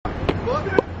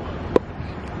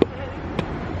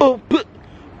Uber.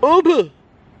 Uber.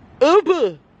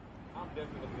 Uber.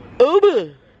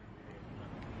 Uber.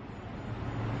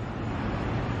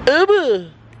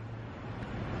 Uber.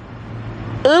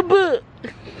 Uber.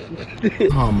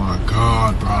 Oh my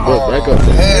God, bro. Oh, back up.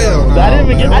 Hell no. I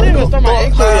didn't even start my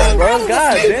intro yet, bro. God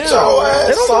damn. They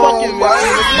don't fucking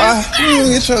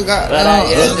get your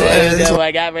goddamn.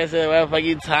 What got me said, what the fuck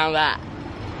you talking about?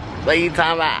 What you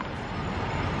talking about?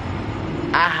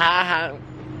 Aha.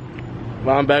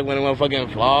 Well, I'm back when it went fucking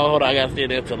fall. Hold on, I gotta stay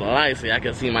there till the light so I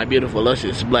can see my beautiful,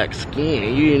 luscious black skin.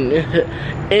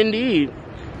 Indeed.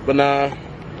 But nah.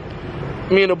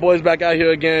 Me and the boys back out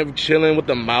here again, chilling with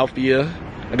the mafia.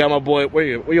 I got my boy. Where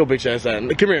your bitch ass at?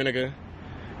 Come here, nigga.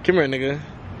 Come here, nigga.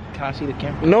 Can I see the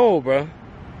camera? No, bro.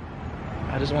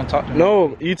 I just want to talk to him.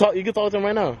 No, you can talk to him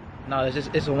right now. No,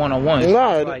 it's a one-on-one.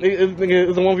 Nah, it's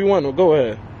a 1v1. Go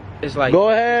ahead. It's like. Go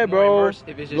ahead, bro. If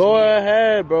it's just go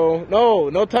ahead, bro. No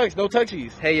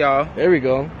touchies. Hey, y'all. There we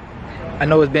go. I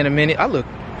know it's been a minute. I look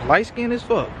light skinned as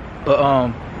fuck, but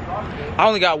I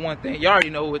only got one thing. Y'all already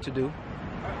know what to do.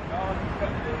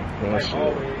 Oh, shit.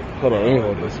 Hold on, let me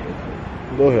hold this.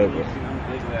 Go ahead, bro.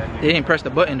 They didn't press the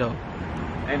button though.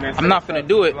 I'm not finna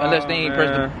do it unless they ain't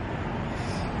press the.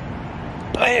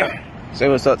 Damn. Say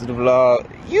what's up to the vlog.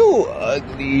 You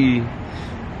ugly.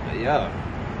 Yeah.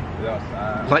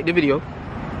 Like the video.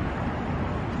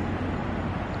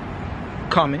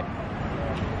 Comment.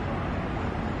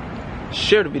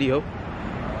 Share the video.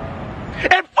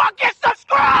 And fucking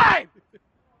subscribe!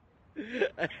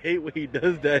 I hate when he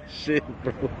does that shit,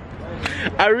 bro.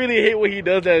 I really hate when he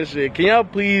does that shit. Can y'all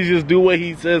please just do what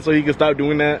he says so he can stop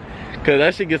doing that? Cause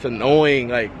that shit gets annoying,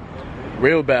 like,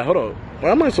 real bad. Hold on.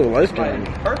 Why am I so light skinned?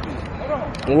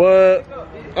 What?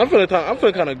 I'm feeling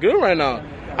kind of good right now.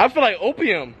 I feel like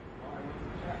opium.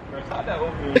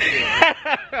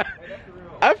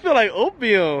 I feel like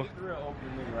opium.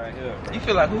 You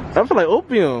feel like who? I feel like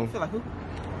opium. You feel like who?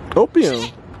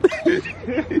 Opium.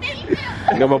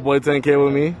 Got my boy 10K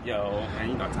with me. Yo, man,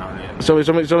 you got time yet. Show me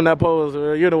that pose.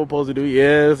 You know what pose to do.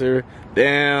 Yes, sir.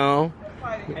 Down.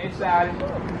 Hey, Shotty.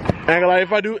 I ain't gonna lie,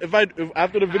 if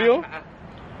after the video,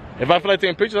 if I feel like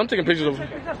taking pictures, I'm taking pictures of.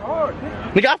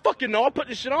 Nigga, I fucking know. I put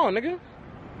this shit on, nigga.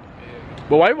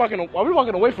 But why we walking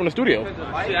away from the studio? Shit,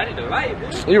 I need the light,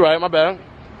 bitch. You right, my bad.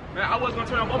 Man, I was gonna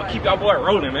turn up, keep y'all boy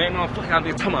rolling, man. No, fuck out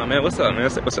there. Come on, man. What's up, man?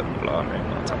 What's up, vlog, man?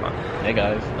 What I'm talking about? Hey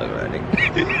guys. Look at that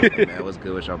nigga. Man, what's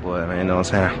good with y'all boy, man? You know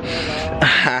what I'm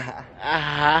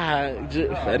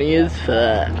saying? Funny as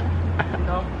fuck.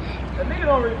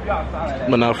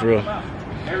 But not for real.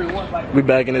 We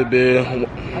back in this bed.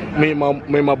 Me and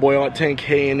my boy on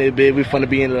 10K in this bed. We finna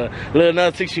be in a little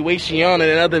another situation on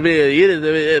another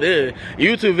video.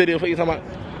 YouTube video for you talking about.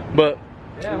 But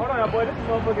Yeah, hold on, boy. This is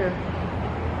motherfucker.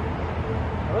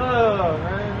 Oh,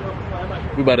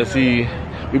 man. we about to see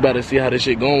how this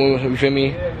shit going. You feel me?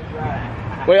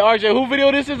 Wait, RJ, who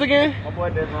video this is again? My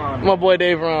boy Devron. My boy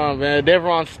Devron, man.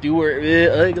 Devron Stewart, man.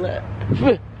 Ugly.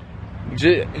 We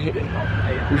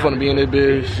finna be in this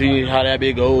bitch, see how that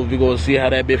bitch goes. We gonna see how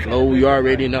that bitch flow. You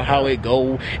already know how it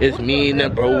go. It's me and the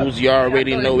bros. You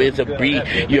already know it's a breed.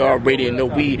 You already know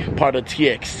we part of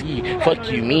TXC. Fuck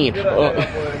you mean. But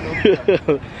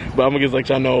I'm gonna just let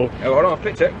y'all know. Hey, hold on,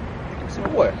 fit check. So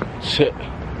what? Shit.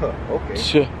 Okay.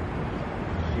 Shit.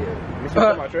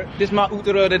 This my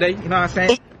Utara today, you know what I'm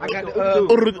saying? I got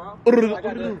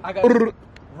the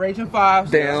Raging 5,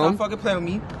 so damn. stop fucking playing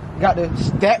with me. Got the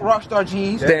Stack Rockstar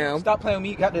jeans. Damn. Stop playing with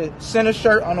me. Got the center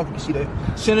shirt. I don't know if you can see that.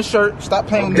 Center shirt. Stop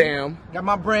playing with me. Damn. Got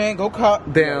my brand. Go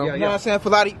cop. Damn. You know what I'm saying?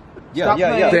 Filati. Yeah, Stop yeah,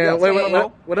 playing. yeah. Damn. Wait.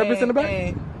 What that bitch in the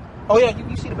back? Oh yeah,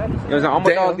 you see the back. You know what I'm saying? All my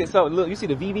Damn. dogs get so. Look, you see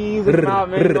the VVs in the mouth,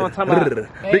 man. You know what I'm talking about?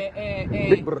 And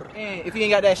if you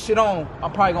ain't got that shit on,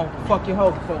 I'm probably gonna fuck your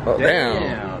hoe. Oh,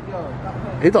 damn.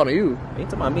 He talking to you. He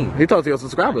talking about me. He talking to your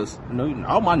subscribers. No,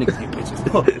 all my niggas get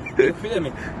bitches. You feel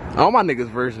me? All my niggas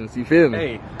versions. You feel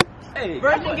me? Hey,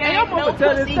 Virgin gang, no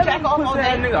pussy, jack off all day.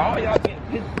 nigga, all y'all get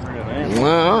bitches for real, man.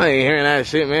 Well, I ain't hearing that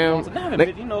shit, man. Nah,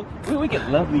 bitch, you know, we get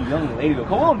lovely young ladies.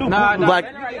 Come on, do Nah, boo-boo. Like,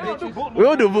 we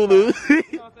don't do booloos.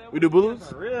 We do booloos?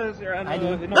 For real, sir, I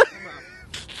know. Man, I'm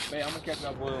gonna catch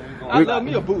y'all boy when we go. I love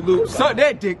me a boot loop. Suck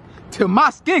that dick till my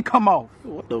skin come off.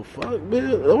 What the fuck, man? I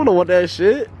don't want that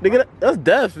shit. Nigga, that's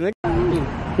death, nigga.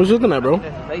 What you looking at, bro?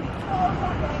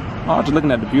 Oh, I'm just looking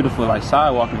at the beautiful like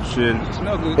sidewalk and shit. It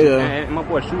smell good. Yeah. Man, my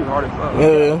boy shoes hard as fuck.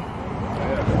 Yeah.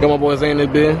 Got my boys in this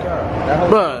bit.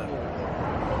 But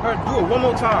Do it one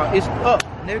more time. It's up,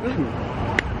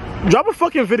 nigga. drop a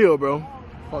fucking video, bro.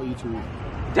 Fuck YouTube.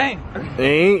 Dang.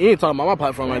 He ain't talking about my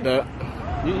platform like that.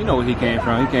 You know where he came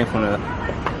from. He came from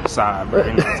the side, bro.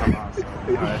 You know what I'm talking about. So,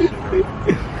 all that shit, bro.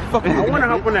 fucking. I wanna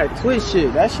hop on that Twitch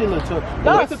shit. That shit look tough.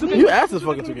 You ass is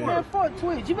fucking 2K. Man, fuck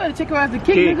Twitch. You better take your ass to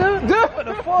kick, nigga. What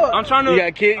the fuck? I'm trying to. You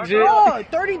got kicked, Jit? Oh,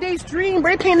 30-day stream,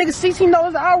 bro. Paying niggas $16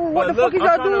 an hour. What the fuck is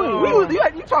y'all doing?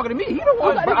 You talking to me? You don't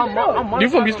want You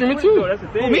supposed to be streaming too. That's the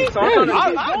thing. me? So I'm trying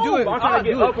to I'll do it. I'm trying to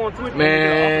get up on Twitch.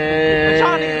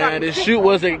 Man, the shoot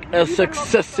was a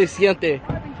success.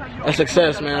 A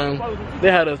success, man.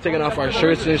 They had us taking off our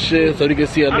shirts and shit so they could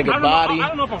see a nigga body.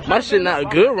 My shit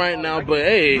not good right now, but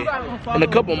hey, in a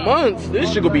couple months,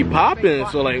 this shit gonna be popping.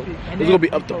 So like, it's gonna be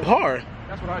up to par.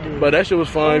 But that shit was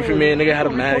fun for me. Nigga had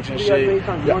a match and shit.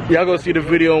 Y'all go see the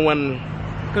video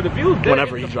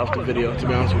whenever he drops the video, to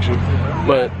be honest with you.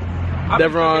 But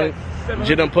Devron,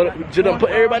 Jit done put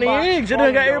everybody in. Jit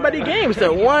done got everybody games.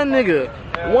 That one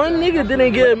nigga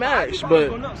didn't get a match,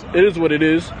 but it is what it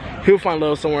is. He'll find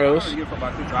love somewhere else.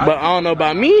 But I don't know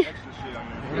about me.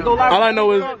 All I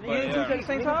know is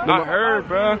I heard,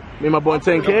 bro. me and my boy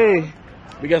 10K.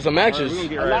 We got some matches.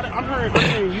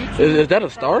 Is that a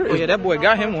start? Oh, yeah, that boy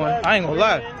got him one. I ain't gonna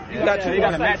lie. They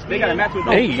got a match with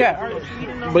Hey,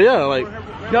 but yeah, like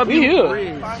we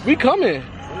here, we coming.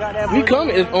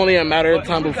 It's only a matter of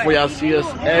time before y'all see us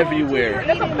everywhere.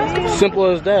 Simple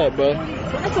as that, bro.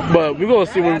 But we're gonna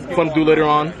see what we're gonna do later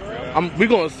on. We're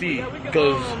gonna see,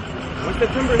 because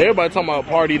everybody talking about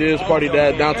party this, party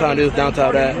that, downtown this,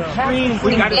 downtown that.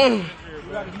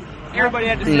 Everybody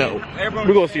had to see. No,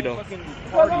 we're gonna see though.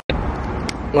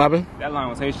 What happened? That line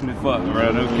was Haitian as fuck,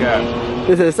 bro. No cap.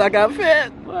 This is Suck Out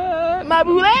Fit. My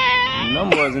boo. No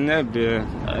boys in that bitch.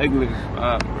 Ugly.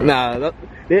 Nah,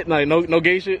 like no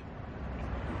gay shit.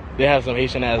 They have some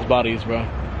Haitian ass bodies, bro.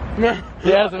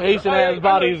 They have some Haitian ass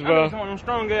bodies, bro. Them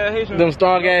strong ass Haitians. Them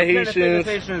strong ass Haitians.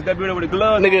 That bitch with the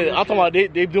gloves. Nigga, I'm talking about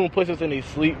they doing push-ups in their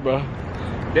sleep, bro.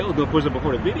 They was doing push-ups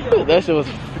before the video. That shit was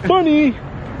funny.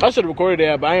 I should have recorded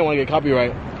that, but I didn't want to get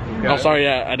copyright. I'm sorry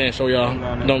I didn't show y'all.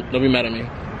 Don't be mad at me.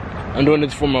 I'm doing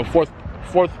this from a fourth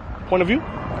point of view.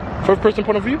 First person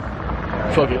point of view.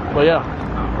 Fuck it. But yeah.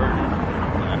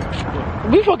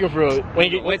 We fucking for real. When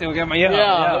you get, Wait till we get my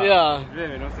yeah.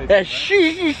 That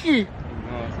she. It's she.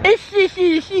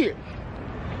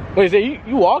 Wait, is that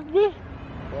you walked, man?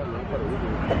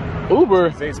 Uber.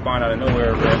 They spawned out of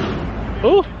nowhere, bro.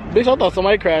 Oh, bitch, I thought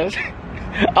somebody crashed.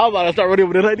 I was about to start running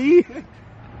with it like these.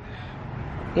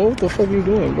 What the fuck you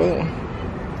doing, bro?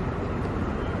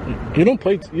 You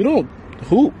don't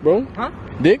hoop, bro. Huh?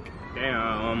 Dick?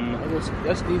 Damn.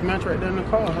 That's Steve match right there in the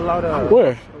car.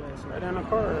 Where? Right there in the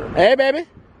car. Hey, baby.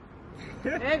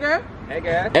 Hey, girl.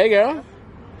 Hey, girl.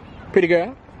 Pretty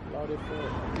girl.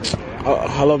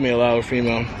 I love me a loud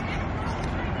female.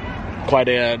 Quite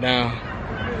that now.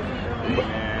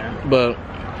 But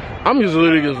I'm just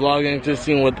literally just vlogging, just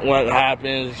seeing what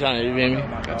happens, trying to, you feel me?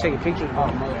 I'll take a picture.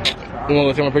 You wanna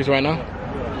go take my picture right now?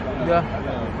 Yeah.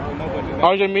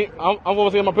 RJ, me, I'm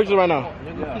gonna take my picture right now.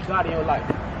 Keep God in your life.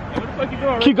 What the fuck you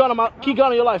doing? Keep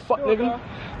going in your life, fuck nigga.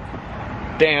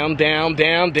 Damn.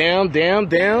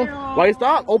 Why you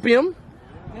stop? Opium?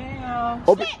 Damn.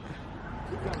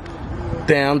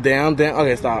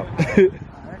 Okay, stop.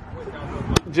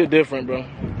 Just different, bro.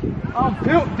 I'm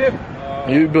built different.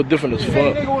 You built different as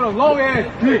fuck. Nigga with a long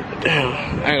ass dick. Damn.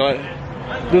 I ain't gonna.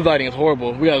 This lighting is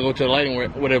horrible. We gotta go to the lighting where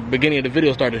the beginning of the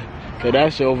video started. Cause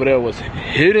that shit over there was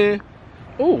hidden.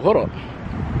 Ooh, hold up.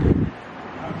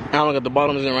 I don't got the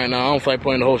bottoms in right now. I don't feel like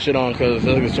putting the whole shit on because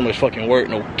there's too much fucking work,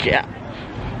 no cap.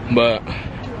 But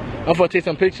I'm gonna take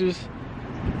some pictures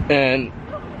and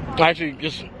actually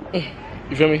just,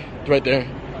 you feel me? It's right there.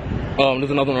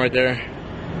 There's another one right there.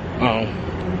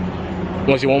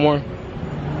 Wanna see one more?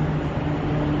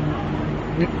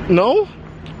 No?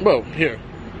 Bro, here.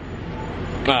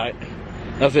 Alright.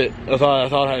 That's it. That's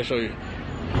all I had to show you.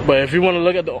 But if you want to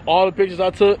look at all the pictures I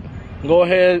took, go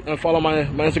ahead and follow my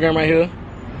Instagram right here.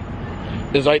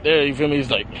 It's right there, you feel me?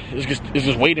 It's like it's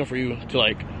just waiting for you to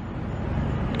like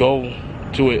go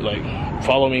to it, like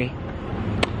follow me.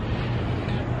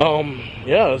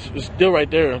 Yeah, it's still right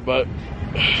there, but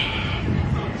you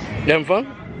having fun?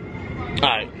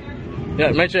 Alright.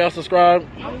 Yeah, make sure y'all subscribe.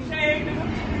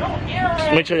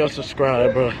 Make sure y'all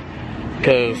subscribe, bro.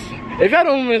 Cause if y'all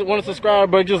don't even want to subscribe,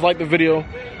 but just like the video,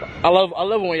 I love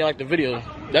it when you like the video.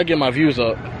 That get my views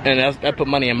up, and that put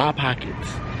money in my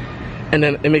pockets, and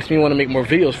then it makes me want to make more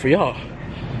videos for y'all.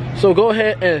 So go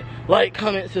ahead and like,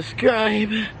 comment,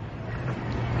 subscribe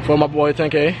for my boy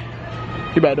 10K.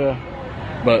 He back there,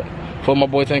 but for my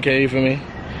boy 10K, you feel me?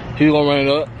 He's gonna run it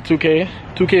up.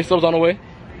 2K subs on the way.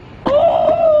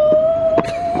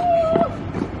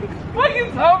 What you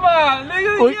talking about,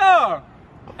 nigga? Yo.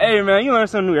 Hey man, you learn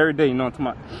something new every day. You know what I'm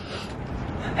talking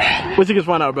about? What you can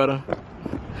find out, brother?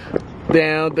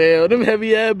 Down, down, them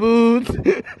heavy ass boots.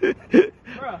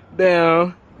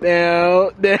 Down,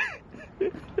 down, down.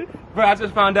 Bro, I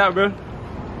just found out, bro.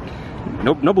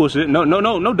 No bullshit.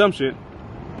 No dumb shit.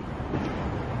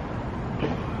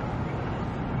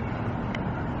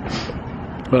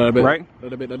 Right?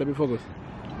 Let me focus.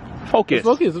 Focus.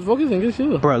 Let's focus and get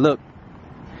shit. Bro, look.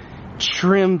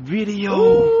 Trim video.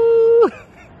 Ooh.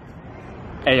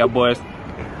 Hey, y'all boys.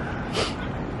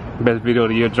 Best video of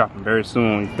the year dropping very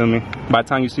soon, you feel me? By the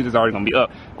time you see this, it's already gonna be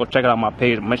up. Go check it out on my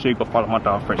page. Make sure you go follow my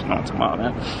dog Fresh. You know what I'm talking about,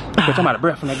 man. Bitch, I'm out of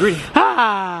breath from that Gritty.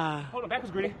 Ah. Hold on, back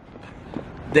was Gritty.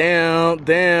 Down,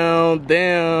 down,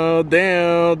 down,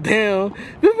 down, down.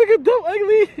 This nigga dope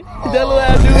ugly. That little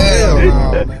ass dude. Hell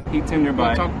no, man. He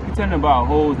tender about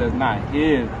hoes that's not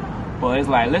his. But it's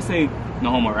like, let's say, no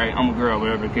homo, right? I'm a girl,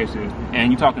 whatever the case is.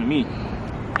 And you talking to me.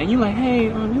 And you like, hey,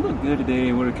 you look good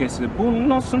today, whatever the case is. Boom, you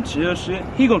know, some chill shit.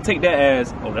 He gonna take that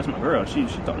as, oh, that's my girl. She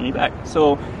talking to me back.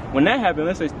 So when that happens,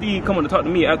 let's say Steve coming to talk to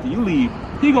me after you leave,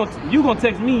 you gonna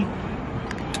text me.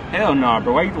 Hell nah,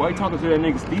 bro. Why you talking to that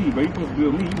nigga Steve, bro? You supposed to be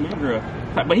with me, you my girl.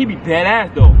 But he be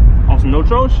badass though, on some no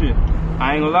troll shit.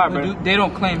 I ain't gonna lie, bro. They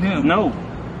don't claim him. No.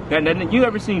 That you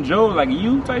ever seen Joe like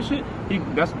you type shit? He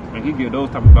give those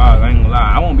type of vibes. I ain't gonna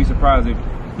lie. I won't be surprised if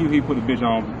he put a bitch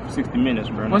on 60 Minutes,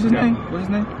 bro. What's his name? What's his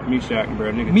name? Meshack,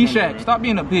 bro. Nigga. Meshack. Stop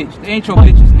being a bitch. They ain't your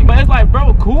bitches, nigga. But it's like,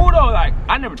 bro, cool though. Like,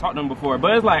 I never talked to him before,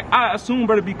 but it's like, I assume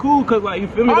brother be cool, cause like, you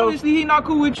feel me though? Obviously, he not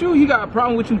cool with you. He got a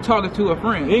problem with you talking to a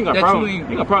friend. He ain't got a problem. He You ain't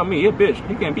got a problem with me. He a bitch.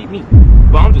 He can't beat me.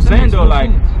 But I'm just saying though, like,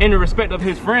 in the respect of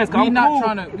his friends, cause we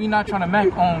not trying to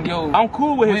mac on yo. I'm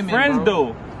cool with his women, friends bro.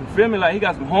 though. You feel me? Like, he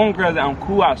got some homegirls that I'm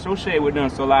cool. I associate with them.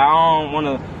 So like, I don't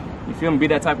wanna, you feel me, be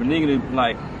that type of nigga to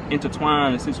like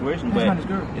intertwine the situation. That's but not his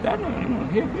girl. That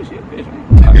he a bitch, man.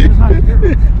 That's not his girl.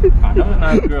 I know it's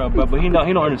not his girl, but he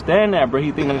don't understand that, bro.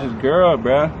 He think that's his girl,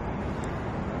 bro.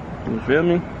 You feel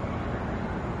me?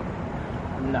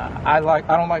 Nah, I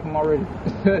don't like him already.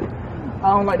 I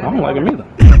don't like that. I don't like him either.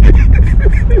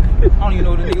 I don't even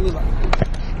know what the nigga look like.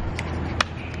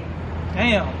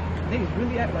 Damn, niggas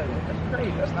really act like that. That's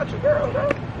crazy. That's not your girl, bro.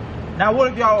 Now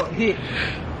what if y'all hit?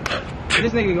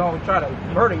 This nigga gonna try to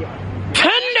murder y'all.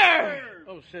 Tender!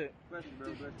 Oh shit.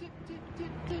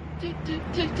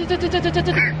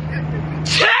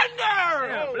 Tender!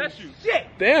 Yeah, bless you. Shit.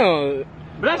 Damn.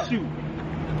 Bless you.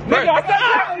 Nigga, I said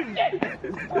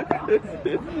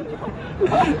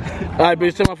Alright,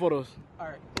 bitch, take my photos.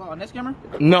 Alright, well, next camera?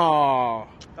 No.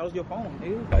 That was your phone,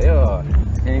 nigga.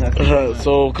 Yeah.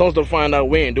 So comes to find out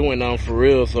we ain't doing nothing for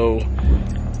real, so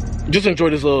just enjoy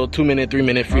this little 2-minute,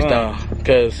 3-minute freestyle,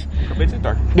 cause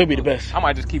they'll be the best. I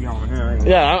might just keep you on here.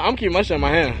 Yeah, I'm keeping my shit in my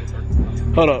hand.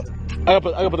 Hold up. I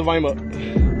gotta put the volume up.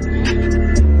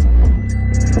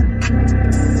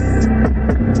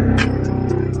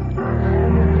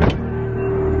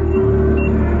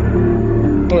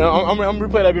 I'm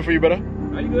replaying that bit for you, brother.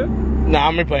 Are you good? Nah,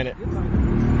 I'm replaying it.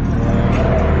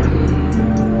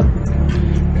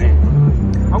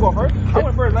 I'm going first? I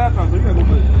went first last time, so you gotta go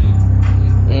first.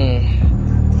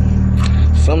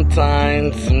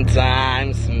 Sometimes.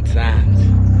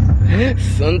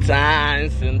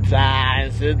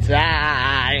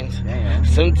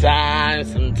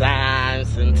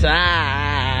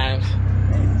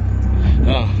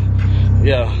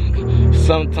 Yeah.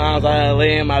 Sometimes I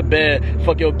lay in my bed,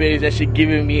 fuck your bitch that she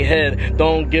giving me head.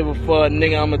 Don't give a fuck,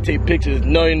 nigga, I'ma take pictures.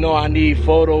 No, you know I need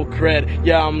photo cred.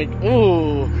 Yeah,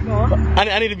 ooh.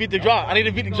 I need to beat the drop.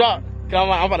 Come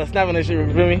on, I'm about to snap on this shit,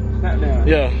 you feel me? Snap down.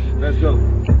 Yeah. Let's go.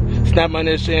 Snap on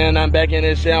this shit and I'm back in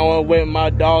this shit. I want with my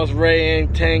dogs Ray and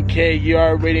 10K. You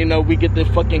already know we get the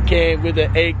fucking K with the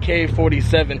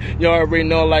AK-47. You already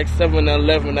know like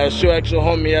 7-Eleven. I shoot at your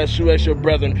homie, I shoot at your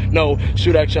brethren. No,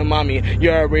 shoot at your mommy.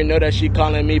 You already know that she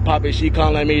calling me poppy, she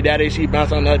calling me daddy, she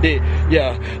bounce on her dick.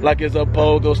 Yeah, like it's a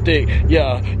pogo stick.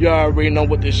 Yeah, you already know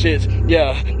what the shits.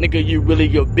 Yeah, nigga, you really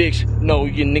your bitch. No,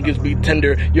 you niggas be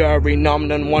tender. You already know I'm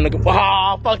the one to go.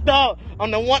 Ah, fucked up. I'm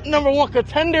the number one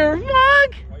contender.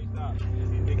 Fuck.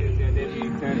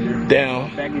 Down.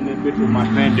 I'm back in this bitch with my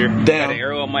fender. Down. Got an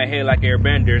arrow on my head like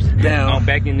airbenders. Down. I'm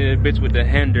back in this bitch with the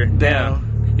hender.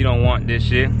 Down. You don't want this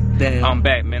shit. Damn. I'm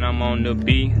back, man. I'm on the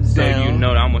beat. So Damn. you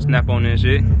know that I'm gonna snap on this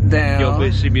shit. Damn. Yo,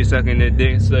 bitch, she be sucking the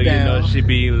dick. So Damn. you know she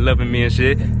be loving me and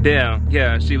shit. Damn.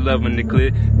 Yeah, she loving the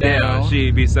clit. Damn. Damn. She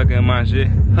be sucking my shit.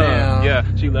 Damn. Yeah,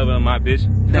 she loving my bitch.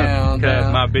 Damn. Cause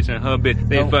Damn. my bitch and her bitch,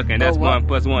 they fucking. That's 1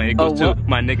 + 1 equals 2. what?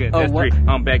 My nigga, that's what? 3.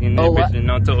 I'm back in this bitch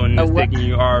and I'm toting this what? stick and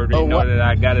you already know what? that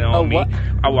I got it on me. what?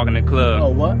 I walk in the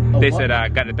club. what? They what? said I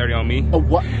got the 30 on me.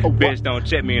 What? Bitch, don't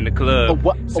check me in the club.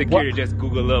 what? Security just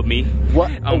Google up me.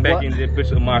 What? I'm back back in this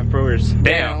bitch with my first.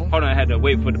 Damn. Hold on, I had to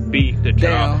wait for the beat to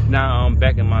drop. Now I'm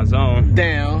back in my zone.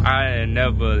 Damn. I ain't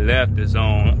never left the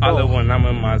zone. I love when I'm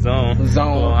in my zone.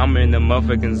 Zone. I'm in the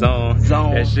motherfucking zone.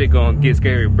 Zone. That shit gonna get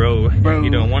scary, bro. You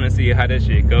don't wanna see how that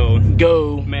shit go.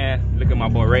 Go. Man, look at my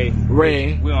boy Ray.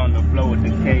 Ray. We on the floor with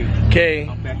the K. K.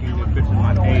 I'm back in this bitch with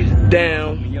my age.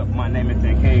 Damn. Me up, my name is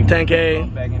 10K. 10K. I'm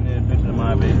back in this bitch with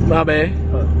my baby. My bad.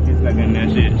 He's sucking that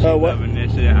shit. She what? loving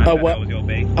that shit. I thought what? that was your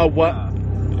babe. What?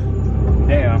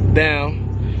 Damn.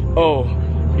 Down. Oh,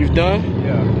 you done?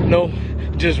 Yeah. No,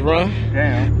 just run.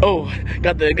 Damn. Oh,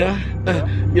 got the gun?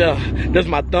 Yeah, that's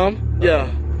my thumb. Yeah,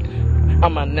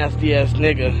 I'm a nasty ass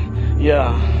nigga.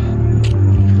 Yeah.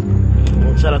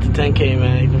 Shout out to 10K,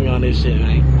 man. He put me on this shit,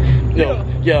 man. Yo,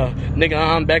 yeah, nigga,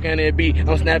 I'm back on that beat.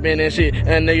 I'm snapping that shit.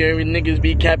 And niggas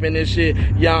be capping this shit.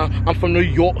 Yeah, I'm from New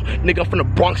York. Nigga, I'm from the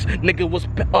Bronx. Nigga, what's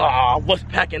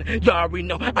packing? Y'all already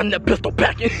know I'm the pistol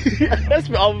packing. That's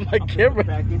all of my camera.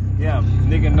 Yeah,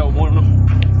 nigga don't wanna know.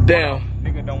 Damn.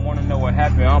 Nigga don't wanna know what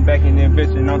happened. I'm back in there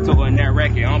bitch and I'm towing that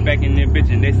racket. I'm back in there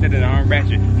bitch and they said that I'm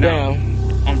ratchet. Now,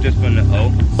 I'm just from the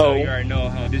O. So you already know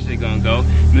how this shit gonna go.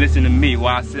 Listen to me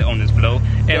while I sit on this flow.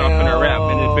 And I'm finna rap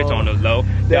in this bitch on the low.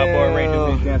 That boy Ray do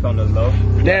his dance on the low.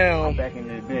 Damn. I'm back in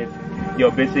this bitch. Yo,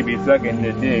 bitch, she be sucking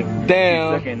this dick.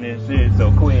 Damn. She sucking this shit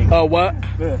so quick. What?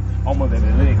 Almost in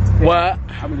the lick. What?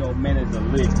 I'm your man is a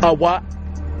lick. What?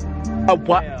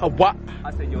 What? What? I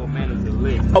said your man is a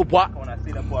lick. What? When I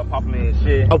see that boy popping in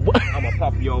shit, what? I'ma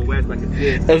pop your ass like a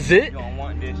dick. That's it? You don't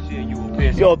want this shit, you a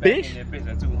bitch. You a I'm back bitch? in this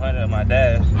bitch at 200 my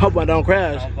dash. Hope I don't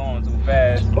crash. I'm going too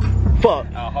fast. Fuck.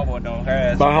 I hope I don't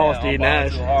crash. My horse, I'm Steve going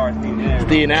Nash. too hard, Steve Nash.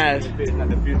 Steve Nash. This bitch not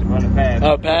the future, but the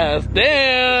past. Pass.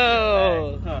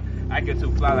 Damn. I get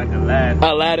too fly like a lad.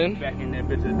 Aladdin. Back in that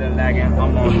bitch is that lagging.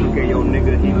 I'm on 2K, yo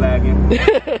nigga, he lagging. They made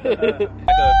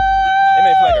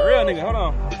it feel like a real nigga. Hold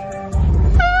on.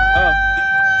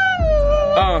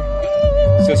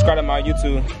 Subscribe to my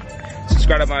YouTube.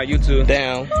 Subscribe to my YouTube.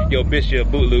 Down. Yo, bitch, she a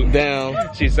bootloop. Down.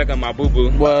 She sucking my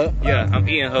boo-boo. What? Yeah, I'm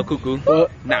eating her cuckoo. What?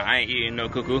 Nah, I ain't eating no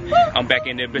cuckoo. I'm back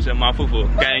in that bitch with my foo-foo.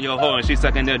 Got in your hoe and she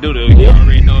sucking the doo-doo. You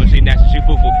already know she nasty, she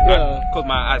foo-foo. Yeah. Close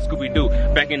my eyes, Scooby-Doo.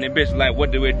 Back in that bitch like,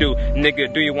 what do it do?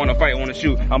 Nigga, do you wanna fight, wanna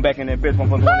shoot? I'm back in that bitch, 1 +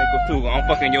 1 = 2. I'm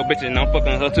fucking your bitch and I'm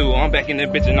fucking her too. I'm back in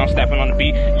that bitch and I'm snapping on the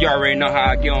beat. You already know how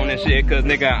I get on that shit, cause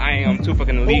nigga, I am too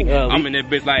fucking elite. I'm in that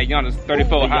bitch like Giannis,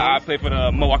 34, how I play for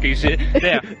the Milwaukee shit.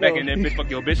 Damn, back in that bitch, fuck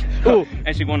your bitch.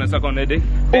 And she wanna suck on the dick.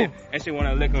 And she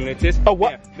wanna lick on the tits.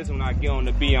 What? Yeah, bitch, when I get on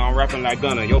the beat, I'm rapping like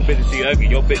Gunna. Your bitch, she ugly.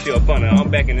 Your bitch, she a funner. I'm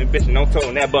back in the bitch and I'm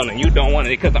towing that burner. You don't want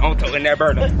it cause I'm towing that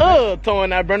burner. Towing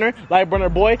that burner. Like burner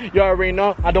boy. You already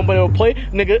know. I don't play.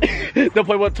 Nigga. Don't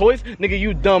play with toys. Nigga,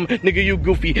 you dumb. Nigga, you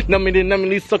goofy.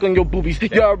 Numbly suck on your boobies.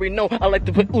 You already know. I like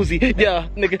to put Uzi. Yeah,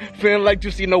 nigga. Feeling like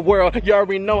Juicy in the world. You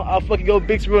already know. I fucking go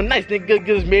bigs real nice. Nigga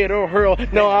just made her hurl.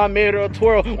 No, I made her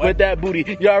twirl with that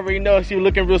booty. You already know. She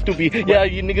looking real stupid. Yeah,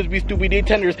 you niggas be stupid, they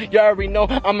tenders. You already know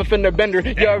I'm a fender bender.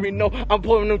 You already know I'm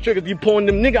pulling them triggers. You pulling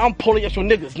them nigga, I'm pulling at your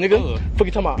niggas, nigga. Fuck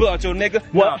you talking about? Pull out your nigga.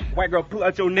 What? Nah, white girl, pull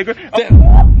out your nigga.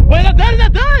 Wait, I'm done,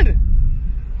 I'm done.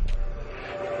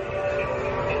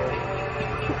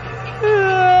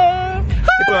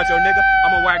 Pull out your nigga.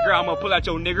 I'm a white girl. I'm gonna pull out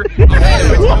your nigga.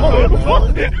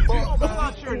 Pull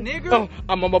out your nigga.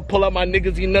 I'm gonna pull out my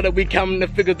niggas. You know that we counting the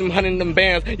figures, them hunting them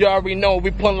bands. You already know we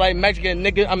pulling like magic, and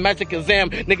nigga, I'm magic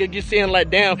exam. Nigga, get seeing like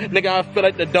damn. Nigga, I feel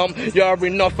like the dumb. You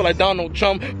already know I feel like Donald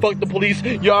Trump. Fuck the police.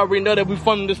 You already know that we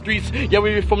from the streets. Yeah,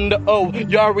 we from the O.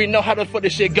 You already know how the fuck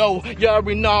this shit go. You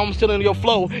already know I'm stealing your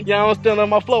flow. Yeah, I'm stealing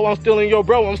my flow. I'm stealing your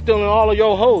bro. I'm stealing all of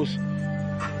your hoes.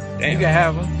 Damn. You can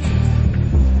have her.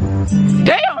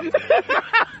 Damn!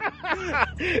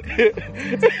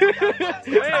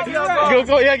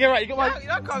 Go, yeah, get right. Come on.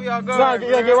 Y'all come y'all go. Nah,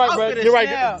 yeah, get right, bro. Get right.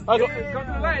 Come to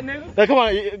the light, nigga. Now, come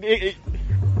on.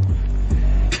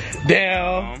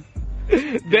 Damn.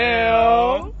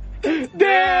 Damn.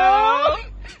 Damn.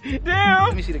 Damn.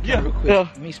 Let me see the camera real quick. Yeah.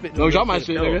 Let me spit. Don't drop my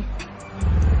shit, nigga.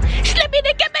 Slip in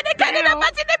the cap in the cut in the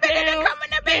bus in the bed in the come in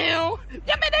the bed.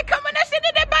 Jump in the come in the sit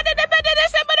in the bed in the bed in the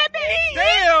sit in the bed.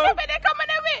 Damn. Slip in the come in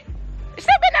the bed.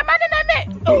 Slip in the man in the bed.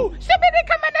 Oh. Slip in the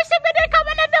come in the sit in the come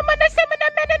in the dumb in the sim in the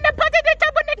men in the pot in the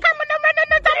top in the come in the run in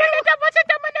the top in the top in the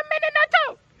top in the men in the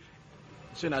top.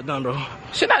 Shit not done, bro.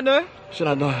 Shit not done. Shit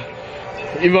not done.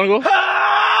 You wanna go?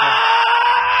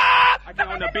 I get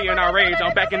on the beat and I rage.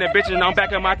 I'm back in the bitch and I'm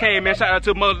back in my cave, man. Shout out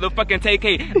to motherfucking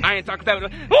TK. I ain't talking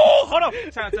that. Oh, hold on.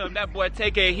 Shout out to that boy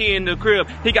TK. He in the crib.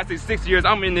 He got 6 years.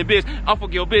 I'm in the bitch. I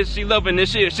fuck your bitch. She loving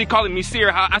this shit. She calling me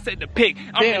Sierra. I said the pick.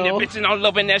 I'm in the bitch and I'm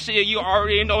loving that shit. You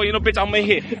already know, bitch, I'm a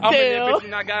hit. I'm in the bitch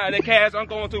and I got the cash. I'm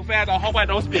going too fast. I hope I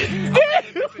don't spit.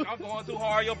 I'm going too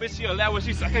hard. Your bitch, she'll laugh when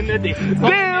she sucking the dick. I'm in the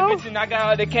bitch and I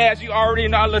got the cash. You already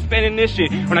know I love spending this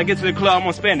shit. When I get to the club, I'm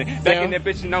gonna spend it. Back in that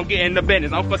bitch and I'm getting the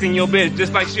business. I'm fucking your bitch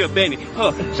just like she a Benny.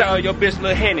 Huh. Shout out your bitch,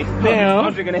 Lil Henny.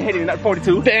 I'm drinking a Henny, not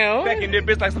 42. Damn. Back in that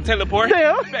bitch like some teleport.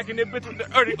 Damn. Back in that bitch with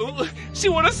the early. Ooh. She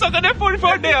wanna suck on that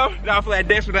 44 down. Now I feel like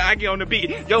that's when I get on the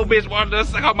beat. Yo bitch wanna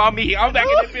suck on my meat. I'm back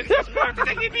in that bitch. That's what I'm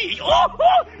taking beat.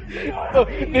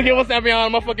 Nigga, what's happening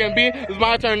on my fucking beat? It's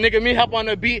my turn, nigga. Me hop on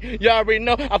the beat. Y'all already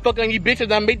know I fuck on you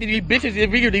bitches. I make these bitches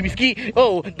really be ski.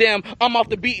 Oh, damn, I'm off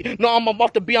the beat. No, I'm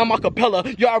off the beat. I'm a cappella.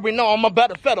 Y'all already know I'm a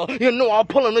better fella. You know I'm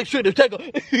pulling the shit to take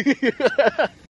a